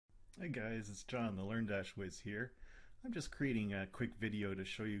Hi guys, it's John, the LearnDash Whiz here. I'm just creating a quick video to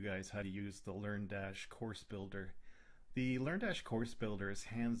show you guys how to use the LearnDash Course Builder. The LearnDash Course Builder is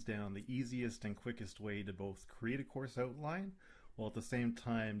hands down the easiest and quickest way to both create a course outline while at the same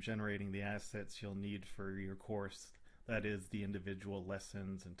time generating the assets you'll need for your course, that is the individual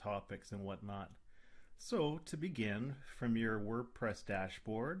lessons and topics and whatnot. So to begin, from your WordPress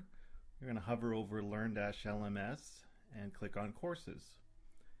dashboard, you're going to hover over LearnDash LMS and click on Courses.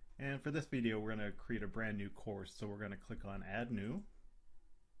 And for this video, we're going to create a brand new course. So we're going to click on Add New.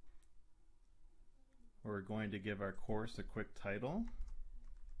 We're going to give our course a quick title.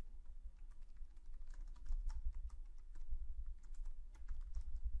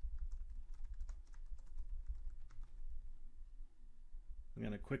 I'm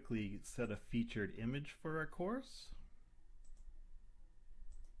going to quickly set a featured image for our course.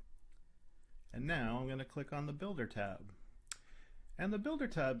 And now I'm going to click on the Builder tab. And the Builder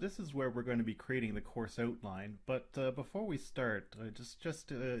tab, this is where we're going to be creating the course outline. But before we start,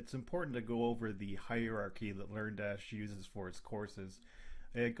 it's important to go over the hierarchy that LearnDash uses for its courses.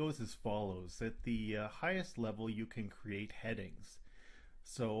 It goes as follows. At the highest level, you can create headings.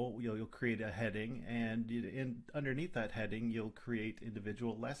 So you'll create a heading, and underneath that heading, you'll create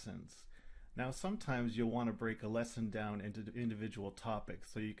individual lessons. Now, sometimes you'll want to break a lesson down into individual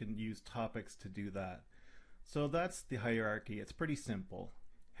topics, so you can use topics to do that. So that's the hierarchy. It's pretty simple.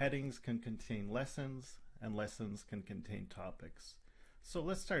 Headings can contain lessons, and lessons can contain topics. So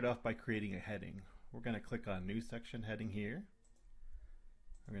let's start off by creating a heading. We're going to click on New Section Heading here.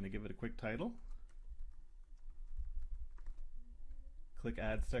 I'm going to give it a quick title. Click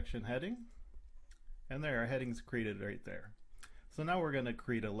Add Section Heading. And there, our heading's created right there. So now we're going to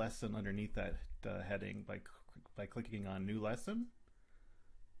create a lesson underneath that heading by clicking on New Lesson.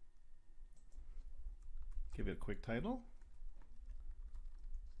 Give it a quick title.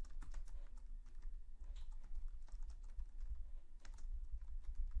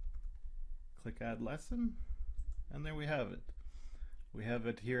 Click Add Lesson, and there we have it. We have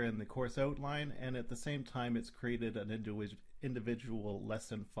it here in the course outline, and at the same time it's created an individual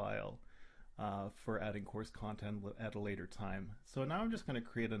lesson file for adding course content at a later time. So now I'm just going to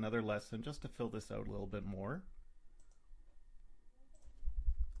create another lesson just to fill this out a little bit more.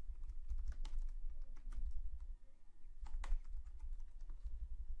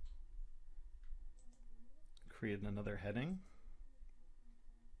 Create another heading.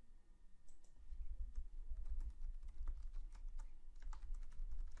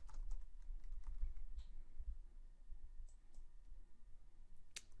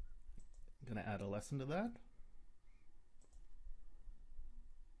 I'm going to add a lesson to that.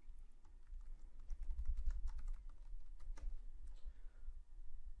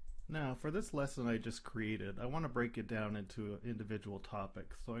 Now for this lesson I just created, I want to break it down into individual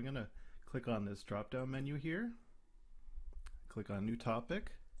topics. So I'm going to click on this drop down menu here, click on New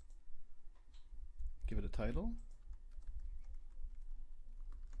Topic, give it a title,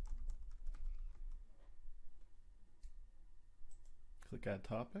 click Add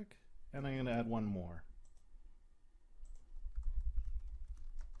Topic, and I'm going to add one more.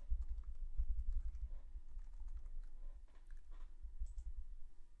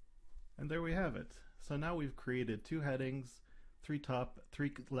 And there we have it. So now we've created two headings, three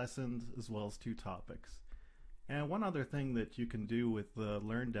lessons, as well as two topics. And one other thing that you can do with the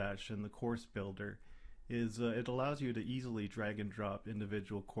LearnDash and the course builder is it allows you to easily drag and drop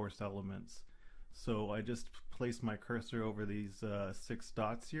individual course elements. So I just place my cursor over these 6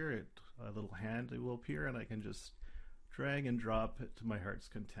 dots here, a little hand will appear, and I can just drag and drop it to my heart's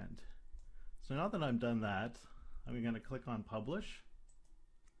content. So now that I've done that, I'm going to click on Publish.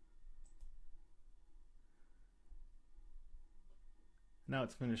 Now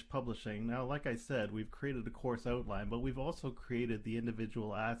it's finished publishing. Now, like I said, we've created a course outline, but we've also created the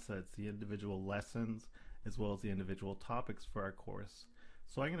individual assets, the individual lessons, as well as the individual topics for our course.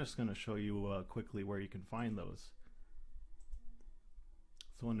 So I'm just going to show you quickly where you can find those.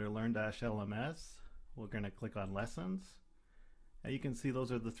 So under LearnDash LMS, we're going to click on Lessons. And you can see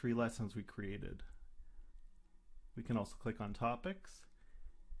those are the 3 lessons we created. We can also click on Topics,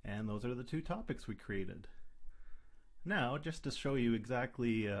 and those are the 2 topics we created. Now, just to show you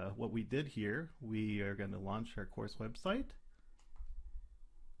exactly what we did here, we are going to launch our course website.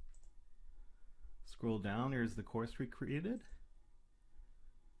 Scroll down, here's the course we created.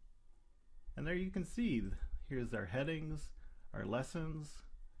 And there you can see, here's our headings, our lessons,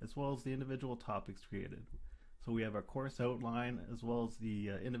 as well as the individual topics created. So we have our course outline, as well as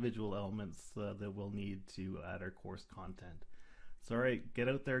the individual elements that we'll need to add our course content. So alright, get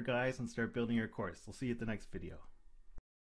out there guys and start building your course. We'll see you at the next video.